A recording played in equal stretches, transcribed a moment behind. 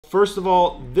first of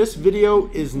all, this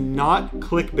video is not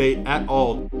clickbait at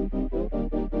all.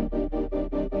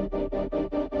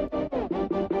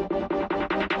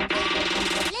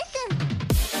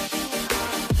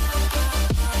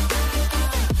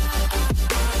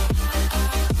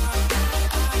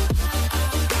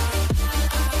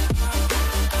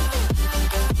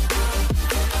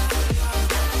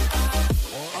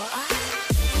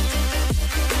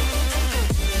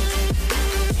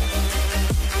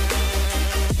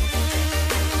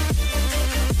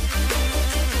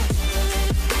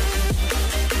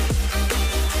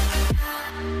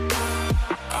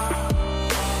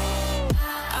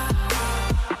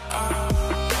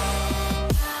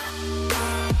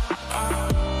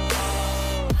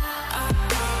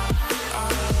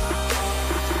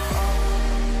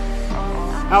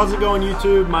 How's it going,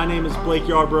 YouTube? My name is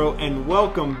Yarbrough and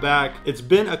welcome back. It's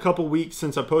been a couple weeks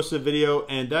since I posted a video,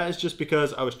 and that is just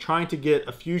because I was trying to get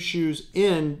a few shoes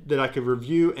in that I could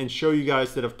review and show you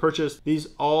guys that I've purchased. These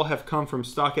all have come from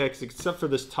StockX except for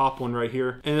this top one right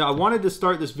here. And I wanted to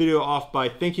start this video off by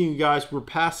thanking you guys. We're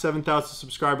past 7,000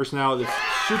 subscribers now. That's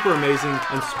super amazing.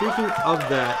 And speaking of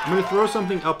that, I'm gonna throw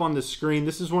something up on the screen.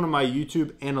 This is one of my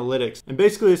YouTube analytics. And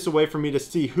basically it's a way for me to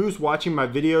see who's watching my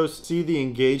videos, see the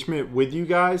engagement with you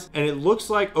guys. And it looks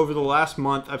like over the last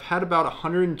month, I've had about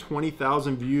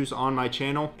 120,000 views on my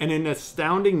channel, and an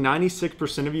astounding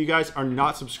 96% of you guys are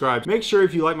not subscribed. Make sure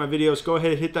if you like my videos, go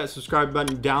ahead and hit that subscribe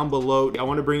button down below. I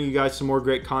want to bring you guys some more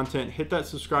great content. Hit that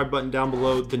subscribe button down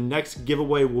below. The next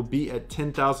giveaway will be at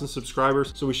 10,000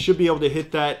 subscribers, so we should be able to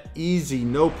hit that easy,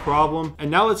 no problem. And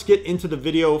now let's get into the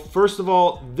video. First of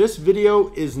all, this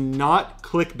video is not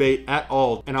clickbait at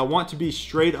all, and I want to be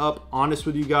straight up honest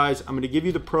with you guys. I'm going to give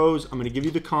you the pros, I'm going to give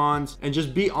you the cons, and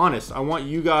just be honest. I want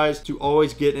you guys to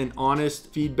always get an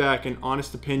honest feedback and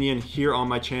honest opinion here on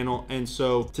my channel. And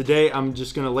so today I'm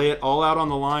just gonna lay it all out on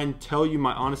the line, tell you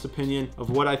my honest opinion of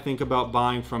what I think about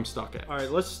buying from StockX. All right,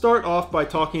 let's start off by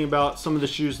talking about some of the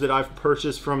shoes that I've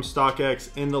purchased from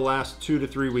StockX in the last 2 to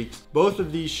 3 weeks. Both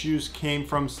of these shoes came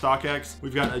from StockX.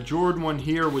 We've got a Jordan one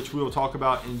here, which we will talk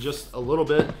about in just a little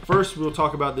bit. First, we'll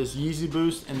talk about this Yeezy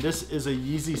Boost, and this is a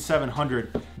Yeezy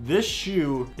 700. This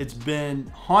shoe, it's been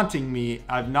haunting me.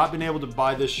 I've not been able to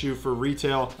buy this shoe for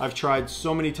retail. I've tried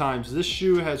so many times. This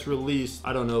shoe has released,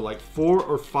 I don't know, like 4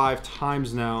 or 5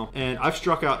 times now, and I've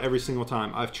struck out every single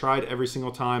time. I've tried every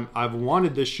single time. I've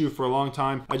wanted this shoe for a long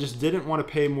time. I just didn't want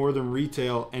to pay more than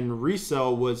retail, and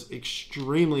resale was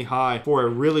extremely high for a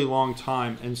really long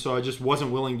time, and so I just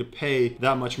wasn't willing to pay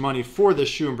that much money for this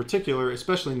shoe in particular,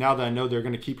 especially now that I know they're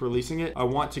going to keep releasing it. I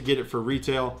want to get it for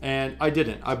retail, and I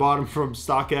didn't. I bought them from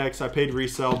StockX. I paid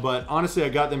resale, but honestly I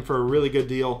got them for a really good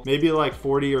deal, maybe like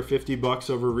 40 or 50 bucks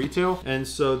over retail. And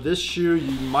so this shoe,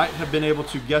 you might have been able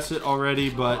to guess it already,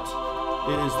 but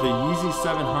it is the Yeezy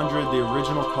 700, the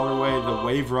original colorway, the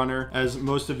Wave Runner, as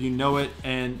most of you know it.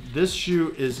 And this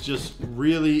shoe is just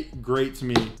really great to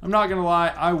me. I'm not gonna lie,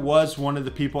 I was one of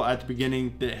the people at the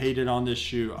beginning that hated on this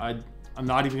shoe. I'm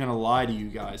not even gonna lie to you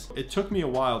guys. It took me a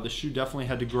while. The shoe definitely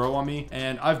had to grow on me,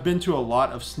 and I've been to a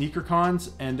lot of sneaker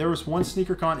cons, and there was one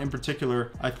sneaker con in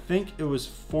particular, I think it was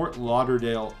Fort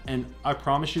Lauderdale, and I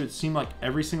promise you it seemed like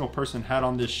every single person had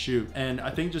on this shoe. And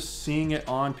I think just seeing it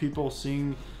on people,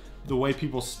 seeing the way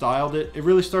people styled it, it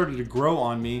really started to grow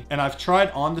on me. And I've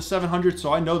tried on the 700,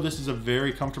 so I know this is a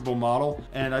very comfortable model,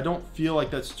 and I don't feel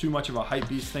like that's too much of a hype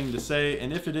beast thing to say,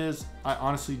 and if it is, I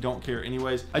honestly don't care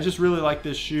anyways. I just really like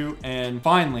this shoe, and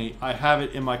finally I have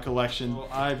it in my collection.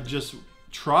 I've just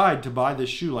tried to buy this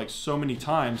shoe like so many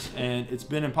times, and it's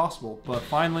been impossible, but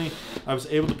finally I was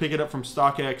able to pick it up from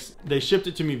StockX. They shipped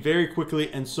it to me very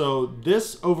quickly, and so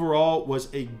this overall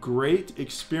was a great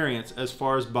experience as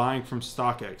far as buying from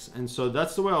StockX. And so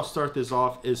that's the way I'll start this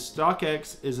off, is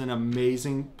StockX is an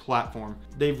amazing platform.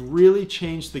 They've really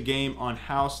changed the game on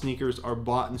how sneakers are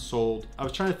bought and sold. I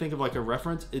was trying to think of like a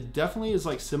reference. It definitely is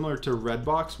like similar to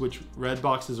Redbox, which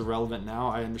Redbox is irrelevant now,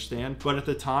 I understand, but at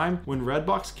the time when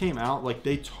Redbox came out, like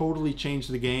they totally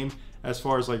changed the game as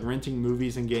far as like renting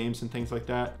movies and games and things like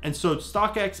that. And so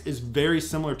StockX is very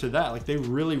similar to that. Like they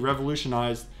really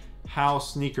revolutionized how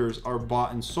sneakers are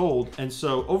bought and sold. And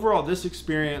so overall this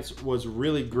experience was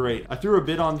really great. I threw a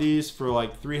bid on these for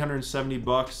like 370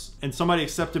 bucks, and somebody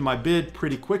accepted my bid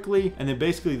pretty quickly, and then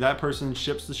basically that person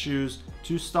ships the shoes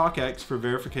to StockX for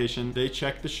verification. They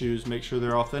check the shoes, make sure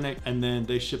they're authentic, and then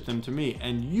they ship them to me.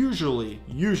 And usually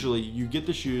you get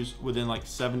the shoes within like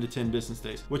 7 to 10 business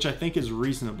days, which I think is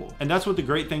reasonable. And that's what the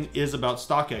great thing is about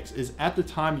StockX, is at the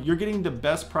time you're getting the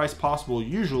best price possible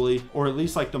usually, or at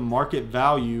least like the market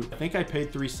value. I think I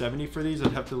paid $370 for these.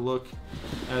 I'd have to look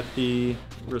at the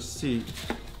receipt.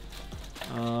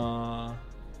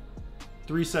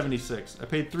 $376. I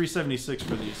paid $376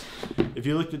 for these. If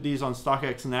you looked at these on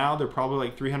StockX now, they're probably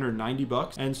like 390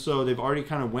 bucks. And so they've already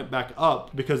kind of went back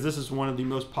up because this is one of the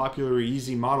most popular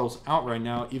Yeezy models out right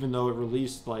now, even though it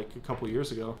released like a couple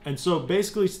years ago. And so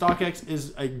basically StockX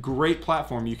is a great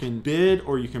platform. You can bid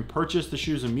or you can purchase the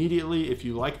shoes immediately if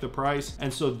you like the price.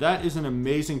 And so that is an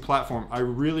amazing platform. I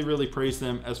really, really praise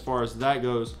them as far as that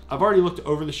goes. I've already looked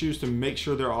over the shoes to make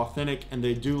sure they're authentic and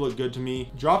they do look good to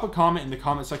me. Drop a comment in the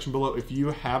comment section below if you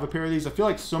have a pair of these. I feel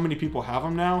like so many people have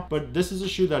them now, but this is a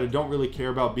shoe that I don't really care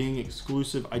about being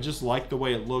exclusive. I just like the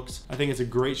way it looks. I think it's a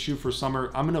great shoe for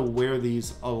summer. I'm gonna wear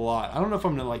these a lot. I don't know if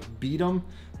I'm gonna like beat them,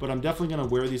 but I'm definitely gonna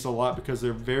wear these a lot because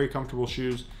they're very comfortable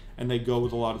shoes and they go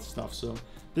with a lot of stuff. So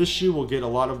this shoe will get a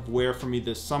lot of wear from me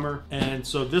this summer. And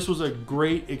so this was a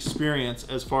great experience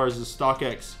as far as the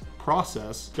StockX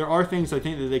process. There are things I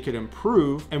think that they could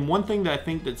improve, and one thing that I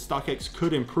think that StockX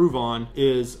could improve on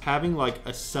is having like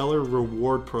a seller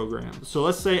reward program. So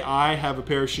let's say I have a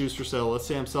pair of shoes for sale. Let's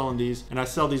say I'm selling these and I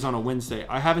sell these on a Wednesday.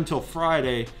 I have until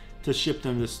Friday to ship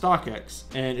them to StockX,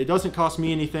 and it doesn't cost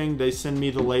me anything. They send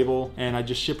me the label and I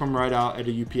just ship them right out at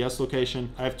a UPS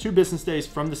location. I have 2 business days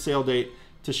from the sale date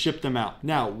to ship them out.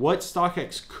 Now, what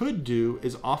StockX could do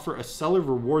is offer a seller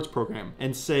rewards program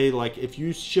and say, like, if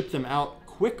you ship them out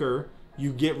quicker,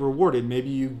 you get rewarded. Maybe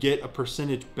you get a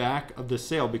percentage back of the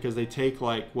sale because they take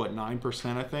like, what,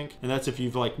 9%, I think. And that's if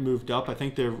you've like moved up. I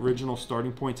think the original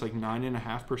starting point's like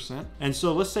 9.5%. And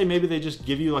so let's say maybe they just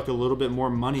give you like a little bit more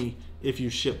money if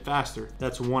you ship faster.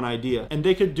 That's one idea. And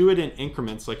they could do it in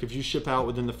increments. Like if you ship out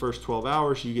within the first 12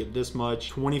 hours, you get this much.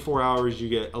 24 hours, you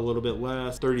get a little bit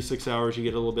less. 36 hours, you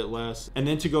get a little bit less. And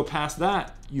then to go past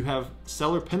that, you have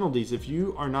seller penalties. If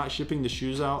you are not shipping the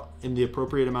shoes out in the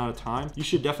appropriate amount of time, you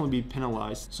should definitely be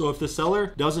penalized. So if the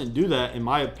seller doesn't do that, in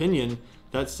my opinion,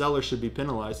 that seller should be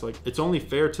penalized. Like, it's only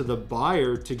fair to the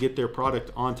buyer to get their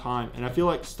product on time. And I feel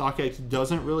like StockX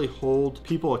doesn't really hold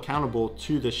people accountable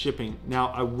to the shipping. Now,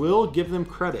 I will give them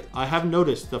credit. I have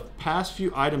noticed the past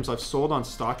few items I've sold on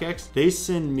StockX, they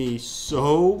send me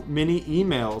so many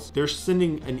emails. They're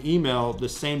sending an email the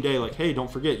same day, like, hey, don't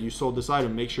forget you sold this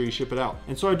item, make sure you ship it out.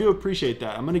 And so I do appreciate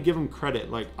that. I'm gonna give them credit.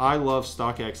 Like, I love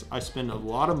StockX. I spend a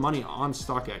lot of money on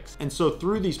StockX. And so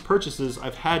through these purchases,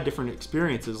 I've had different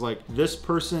experiences. Like, this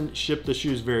person shipped the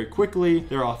shoes very quickly.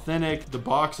 They're authentic. The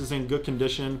box is in good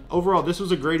condition. Overall, this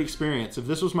was a great experience. If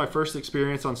this was my first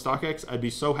experience on StockX, I'd be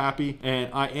so happy,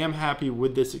 and I am happy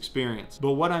with this experience.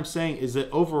 But what I'm saying is that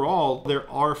overall, there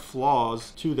are flaws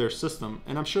to their system,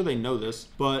 and I'm sure they know this,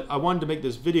 but I wanted to make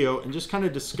this video and just kind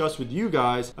of discuss with you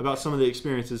guys about some of the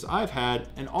experiences I've had,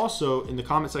 and also in the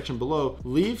comment section below,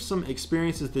 leave some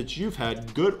experiences that you've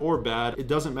had, good or bad. It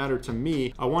doesn't matter to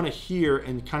me. I want to hear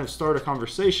and kind of start a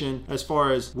conversation as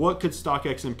far as what could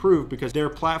StockX improve, because their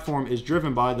platform is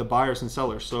driven by the buyers and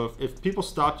sellers. So if people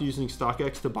stopped using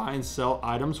StockX to buy and sell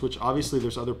items, which obviously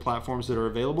there's other platforms that are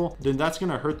available, then that's going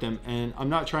to hurt them. And I'm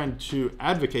not trying to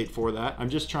advocate for that. I'm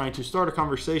just trying to start a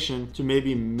conversation to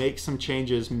maybe make some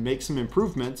changes, make some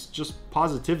improvements, just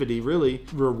positivity, really.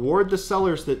 Reward the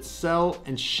sellers that sell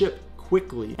and ship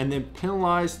quickly, and then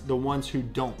penalize the ones who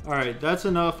don't. All right, that's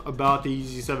enough about the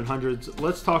Yeezy 700s.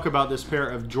 Let's talk about this pair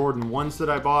of Jordan 1s that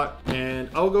I bought, and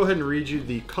I'll go ahead and read you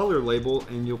the color label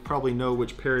and you'll probably know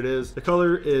which pair it is. The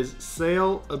color is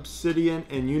Sail, Obsidian,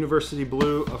 and University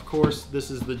Blue. Of course, this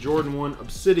is the Jordan 1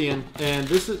 Obsidian, and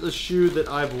this is a shoe that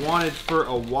I've wanted for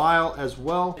a while as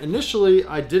well. Initially,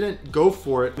 I didn't go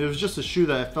for it. It was just a shoe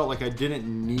that I felt like I didn't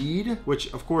need,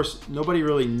 which of course, nobody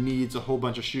really needs a whole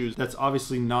bunch of shoes. That's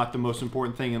obviously not the most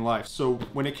important thing in life. So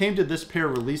when it came to this pair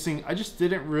releasing, I just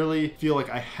didn't really feel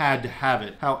like I had to have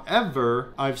it.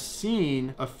 However, I've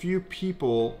seen a few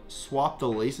people swap the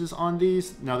laces on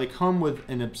these. Now they come with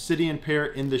an Obsidian pair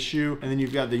in the shoe, and then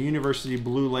you've got the University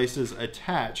Blue laces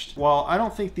attached. While I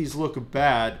don't think these look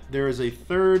bad, there is a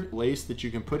third lace that you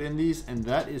can put in these, and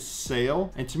that is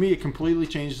Sail. And to me, it completely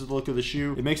changes the look of the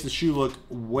shoe. It makes the shoe look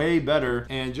way better.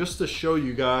 And just to show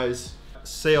you guys,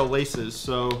 Sail laces.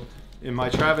 So in my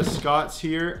Travis Scott's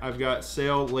here, I've got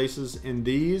Sail laces in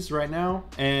these right now,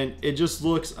 and it just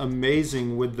looks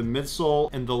amazing with the midsole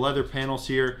and the leather panels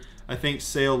here. I think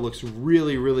Sail looks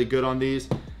really, really good on these.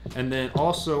 And then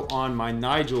also on my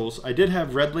Nigels, I did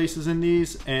have red laces in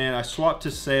these, and I swapped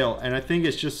to Sail, and I think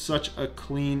it's just such a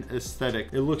clean aesthetic.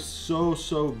 It looks so,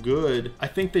 so good. I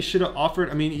think they should have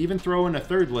offered, I mean, even throw in a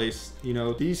third lace. You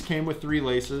know, these came with 3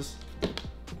 laces.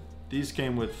 These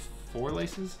came with 4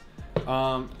 laces.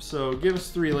 So give us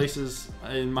 3 laces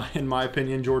in my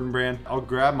opinion, Jordan brand. I'll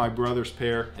grab my brother's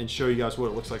pair and show you guys what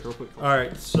it looks like real quick. All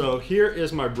right, so here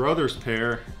is my brother's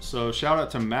pair. So shout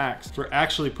out to Max for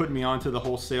actually putting me onto the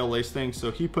whole sale lace thing.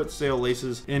 So he put sale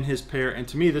laces in his pair, and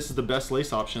to me this is the best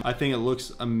lace option. I think it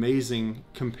looks amazing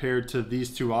compared to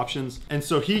these 2 options. And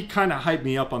so he kind of hyped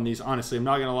me up on these, honestly. I'm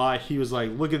not gonna lie. He was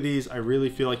like, look at these. I really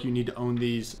feel like you need to own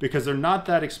these because they're not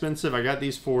that expensive. I got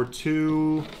these for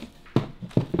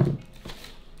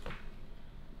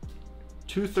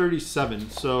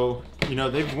 $237. So, you know,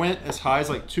 they've went as high as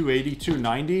like $280,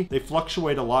 $290. They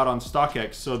fluctuate a lot on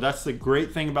StockX. So that's the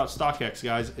great thing about StockX,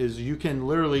 guys, is you can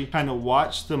literally kind of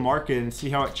watch the market and see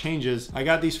how it changes. I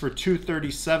got these for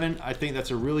 $237. I think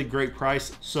that's a really great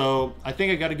price. So I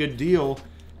think I got a good deal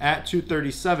at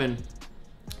 $237.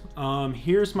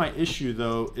 Here's my issue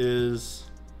though, is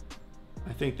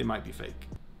I think they might be fake.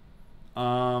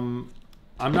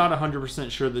 I'm not 100%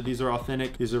 sure that these are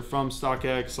authentic. These are from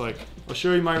StockX. Like, I'll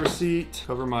show you my receipt,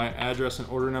 cover my address and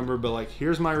order number, but like,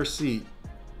 here's my receipt.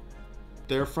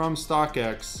 They're from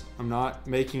StockX. I'm not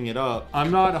making it up.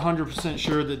 I'm not 100%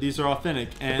 sure that these are authentic,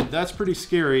 and that's pretty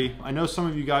scary. I know some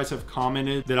of you guys have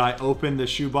commented that I open the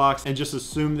shoebox and just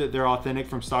assume that they're authentic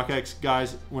from StockX.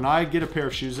 Guys, when I get a pair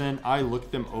of shoes in, I look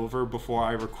them over before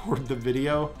I record the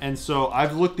video. And so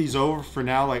I've looked these over for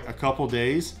now like a couple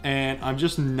days, and I'm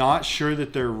just not sure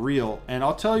that they're real. And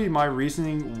I'll tell you my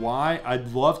reasoning why.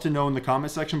 I'd love to know in the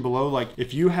comment section below, like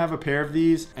if you have a pair of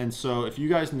these, and so if you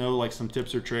guys know like some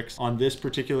tips or tricks on this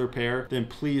particular pair, then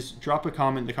please drop a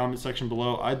comment in the comment section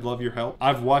below. I'd love your help.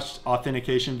 I've watched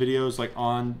authentication videos like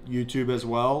on YouTube as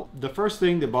well. The first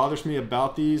thing that bothers me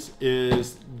about these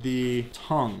is the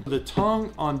tongue. The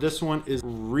tongue on this one is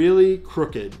really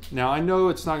crooked. Now I know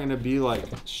it's not going to be like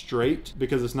straight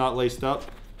because it's not laced up,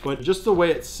 but just the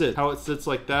way it sits, how it sits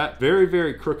like that, very,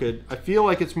 very crooked. I feel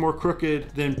like it's more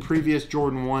crooked than previous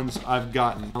Jordan 1s I've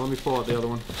gotten. Now, let me pull out the other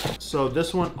one. So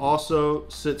this one also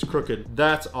sits crooked.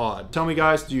 That's odd. Tell me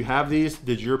guys, do you have these?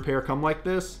 Did your pair come like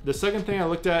this? The second thing I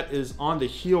looked at is on the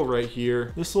heel right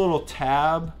here, this little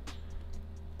tab.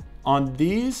 On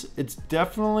these, it's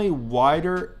definitely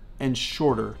wider and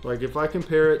shorter. Like if I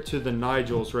compare it to the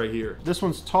Nigels right here, this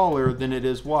one's taller than it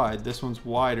is wide. This one's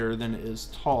wider than it is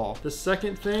tall. The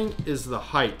second thing is the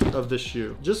height of the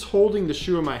shoe. Just holding the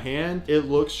shoe in my hand, it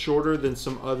looks shorter than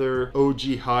some other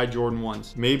OG high Jordan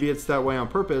 1s. Maybe it's that way on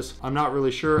purpose. I'm not really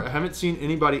sure. I haven't seen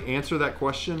anybody answer that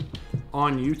question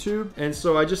on YouTube. And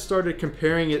so I just started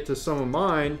comparing it to some of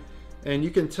mine. And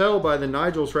you can tell by the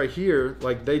Nigels right here,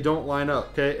 like they don't line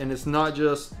up, okay? And it's not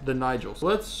just the Nigels.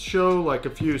 Let's show like a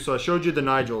few. So I showed you the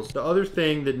Nigels. The other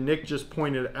thing that Nick just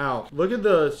pointed out, look at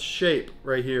the shape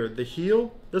right here. The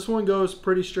heel, this one goes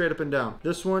pretty straight up and down.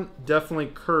 This one definitely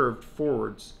curved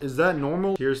forwards. Is that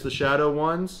normal? Here's the shadow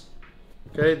ones.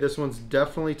 Okay, this one's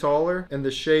definitely taller and the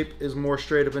shape is more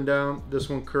straight up and down. This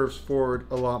one curves forward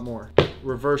a lot more.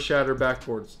 Reverse shatter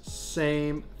backboards,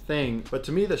 same thing. But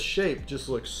to me, the shape just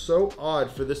looks so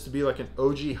odd for this to be like an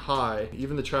OG high.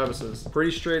 Even the Travis's, pretty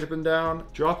straight up and down.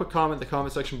 Drop a comment in the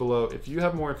comment section below. If you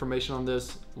have more information on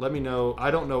this, let me know.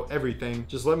 I don't know everything.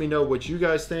 Just let me know what you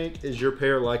guys think. Is your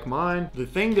pair like mine? The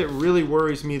thing that really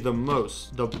worries me the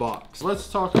most, the box. Let's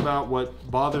talk about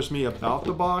what bothers me about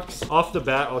the box. Off the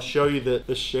bat, I'll show you that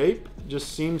the shape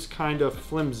just seems kind of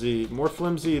flimsy, more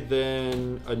flimsy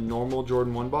than a normal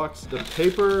Jordan 1 box. The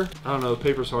paper, I don't know,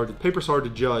 paper's hard to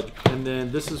judge. And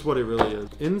then this is what it really is.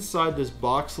 Inside this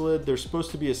box lid, there's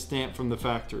supposed to be a stamp from the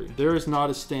factory. There is not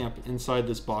a stamp inside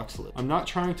this box lid. I'm not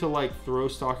trying to like throw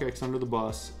StockX under the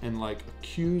bus and like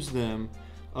accuse them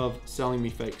of selling me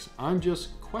fakes. I'm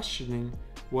just questioning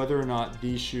whether or not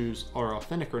these shoes are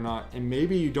authentic or not. And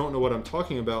maybe you don't know what I'm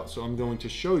talking about, so I'm going to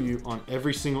show you on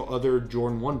every single other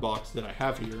Jordan 1 box that I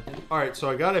have here. All right, so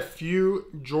I got a few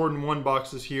Jordan 1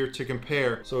 boxes here to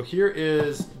compare. So here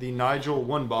is the Nigel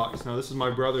 1 box. Now this is my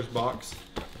brother's box.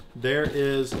 There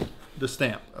is the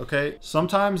stamp, okay?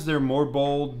 Sometimes they're more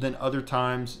bold than other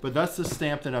times, but that's the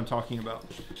stamp that I'm talking about.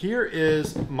 Here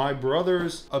is my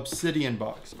brother's Obsidian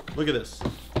box. Look at this.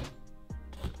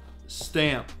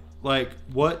 Stamp. Like,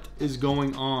 what is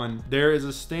going on? There is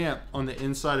a stamp on the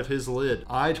inside of his lid.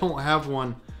 I don't have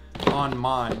one on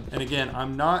mine. And again,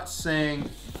 I'm not saying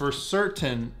for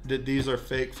certain that these are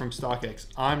fake from StockX.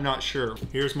 I'm not sure.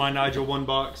 Here's my Nigel 1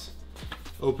 box.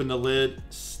 Open the lid,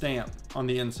 stamp on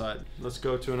the inside. Let's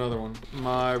go to another one.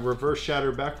 My reverse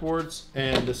shatter backboards,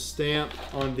 and the stamp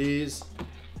on these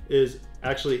is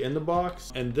actually in the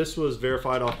box. And this was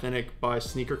verified authentic by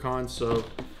SneakerCon, so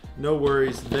no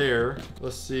worries there.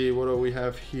 Let's see, what do we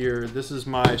have here? This is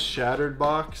my shattered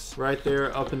box right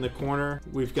there up in the corner.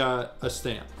 We've got a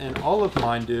stamp, and all of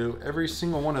mine do, every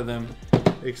single one of them,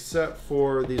 except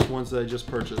for these ones that I just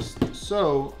purchased.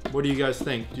 So what do you guys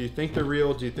think? Do you think they're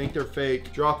real? Do you think they're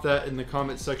fake? Drop that in the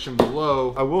comment section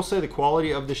below. I will say the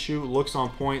quality of the shoe looks on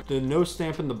point. The no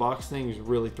stamp in the box thing is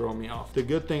really throwing me off. The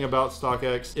good thing about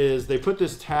StockX is they put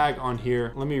this tag on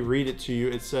here. Let me read it to you.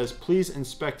 It says, please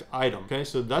inspect item. Okay,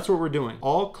 so that's what we're doing.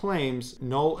 All claims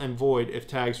null and void if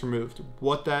tags removed.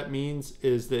 What that means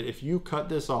is that if you cut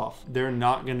this off, they're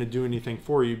not going to do anything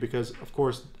for you, because of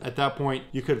course at that point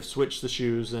you could have switched the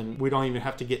shoe, and we don't even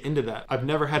have to get into that. I've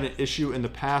never had an issue in the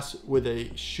past with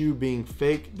a shoe being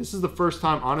fake. This is the first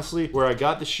time, honestly, where I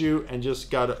got the shoe and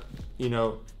just got a, you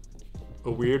know,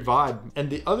 a weird vibe. And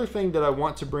the other thing that I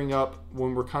want to bring up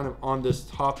when we're kind of on this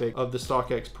topic of the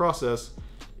StockX process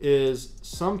is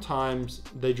sometimes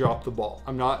they drop the ball.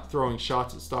 I'm not throwing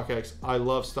shots at StockX. I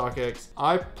love StockX.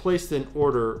 I placed an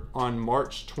order on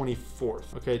March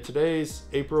 24th. Okay, today's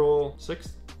April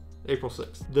 6th? April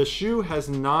 6th. The shoe has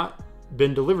not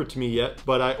been delivered to me yet,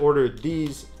 but I ordered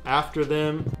these after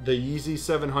them, the Yeezy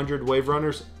 700 Wave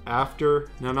Runners after.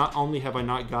 Now, not only have I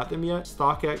not got them yet,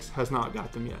 StockX has not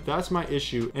got them yet. That's my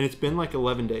issue, and it's been like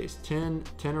 11 days, 10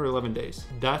 or 11 days.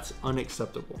 That's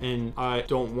unacceptable, and I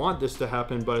don't want this to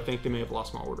happen, but I think they may have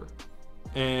lost my order.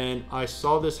 And I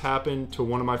saw this happen to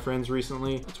one of my friends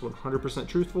recently. That's 100%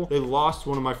 truthful. They lost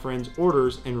one of my friend's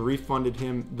orders and refunded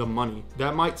him the money.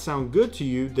 That might sound good to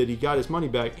you that he got his money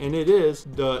back, and it is.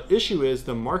 The issue is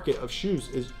the market of shoes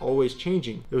is always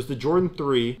changing. There was the Jordan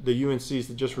 3, the UNCs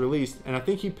that just released, and I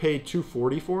think he paid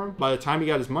 $240 for them. By the time he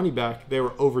got his money back, they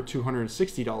were over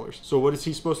 $260. So what is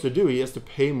he supposed to do? He has to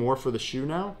pay more for the shoe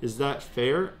now? Is that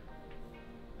fair?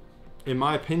 In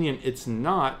my opinion, it's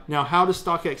not. Now, how does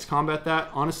StockX combat that?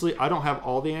 Honestly, I don't have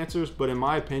all the answers, but in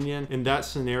my opinion, in that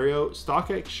scenario,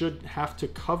 StockX should have to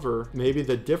cover maybe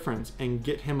the difference and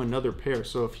get him another pair.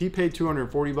 So if he paid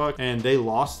 $240 and they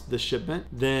lost the shipment,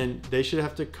 then they should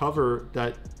have to cover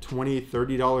that $20,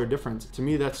 $30 difference. To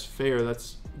me, that's fair.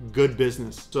 That's good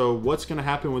business. So what's going to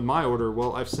happen with my order?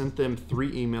 Well, I've sent them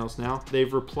 3 emails now.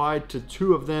 They've replied to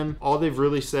 2 of them. All they've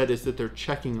really said is that they're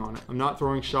checking on it. I'm not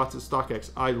throwing shots at StockX.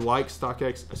 I like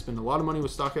StockX. I spend a lot of money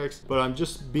with StockX, but I'm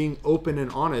just being open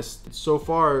and honest. So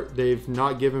far, they've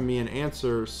not given me an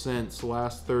answer since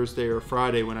last Thursday or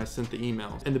Friday when I sent the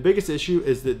emails. And the biggest issue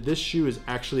is that this shoe is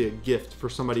actually a gift for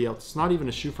somebody else. It's not even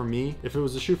a shoe for me. If it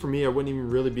was a shoe for me, I wouldn't even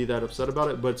really be that upset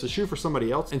about it, but it's a shoe for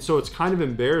somebody else. And so it's kind of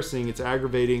embarrassing. It's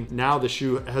aggravating. Now the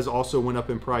shoe has also went up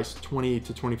in price, $20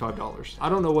 to $25. I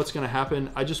don't know what's going to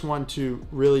happen. I just want to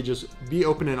really just be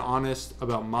open and honest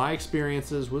about my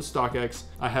experiences with StockX.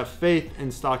 I have faith in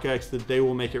StockX that they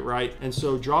will make it right. And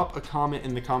so drop a comment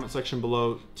in the comment section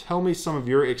below. Tell me some of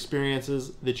your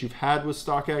experiences that you've had with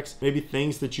StockX, maybe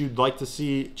things that you'd like to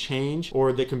see change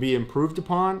or that can be improved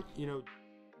upon, you know.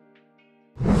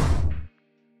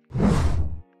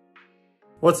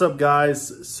 What's up,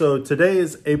 guys? So today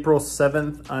is April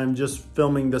 7th. I'm just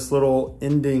filming this little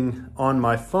ending on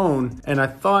my phone, and I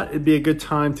thought it'd be a good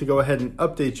time to go ahead and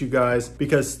update you guys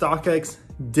because StockX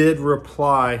did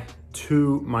reply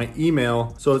to my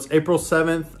email. So it's April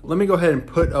 7th. Let me go ahead and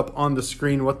put up on the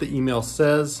screen what the email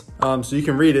says so you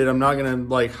can read it. I'm not gonna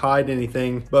like hide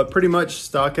anything, but pretty much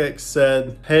StockX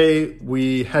said, hey,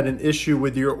 we had an issue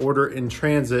with your order in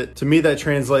transit. To me, that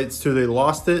translates to they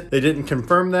lost it. They didn't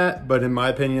confirm that, but in my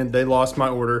opinion, they lost my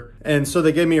order. And so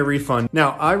they gave me a refund.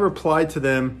 Now, I replied to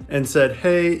them and said,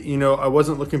 hey, you know, I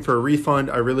wasn't looking for a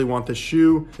refund. I really want the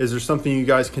shoe. Is there something you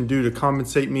guys can do to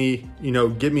compensate me? You know,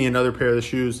 get me another pair of the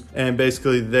shoes. And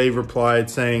basically they replied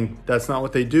saying that's not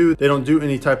what they do. They don't do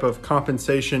any type of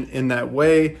compensation in that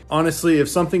way. Honestly, if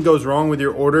something goes wrong with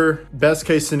your order, best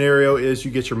case scenario is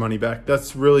you get your money back.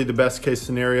 That's really the best case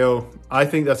scenario. I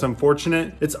think that's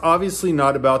unfortunate. It's obviously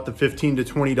not about the $15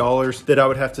 to $20 that I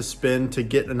would have to spend to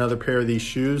get another pair of these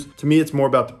shoes. To me, it's more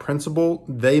about the principle.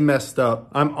 They messed up.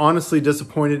 I'm honestly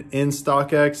disappointed in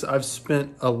StockX. I've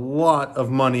spent a lot of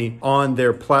money on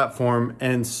their platform,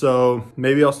 and so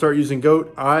maybe I'll start using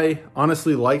GOAT. I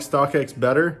honestly like StockX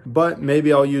better, but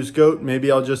maybe I'll use GOAT.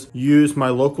 Maybe I'll just use my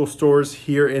local stores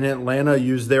here in Atlanta,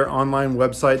 use their online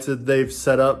websites that they've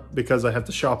set up because I have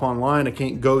to shop online. I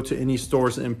can't go to any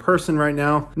stores in person right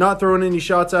now. Not throwing any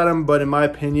shots at them, but in my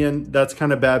opinion, that's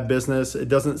kind of bad business. It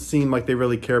doesn't seem like they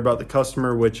really care about the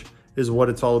customer, which is what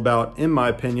it's all about, in my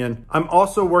opinion. I'm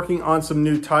also working on some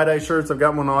new tie-dye shirts. I've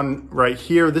got one on right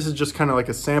here. This is just kind of like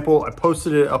a sample. I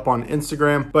posted it up on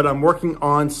Instagram, but I'm working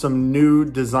on some new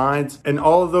designs, and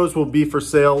all of those will be for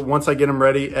sale once I get them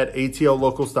ready at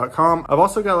atlocals.com. I've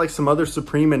also got like some other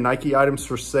Supreme and Nike items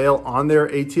for sale on there,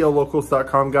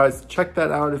 atlocals.com, guys. Check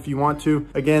that out if you want to.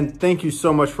 Again, thank you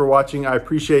so much for watching. I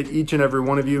appreciate each and every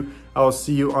one of you. I will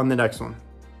see you on the next one.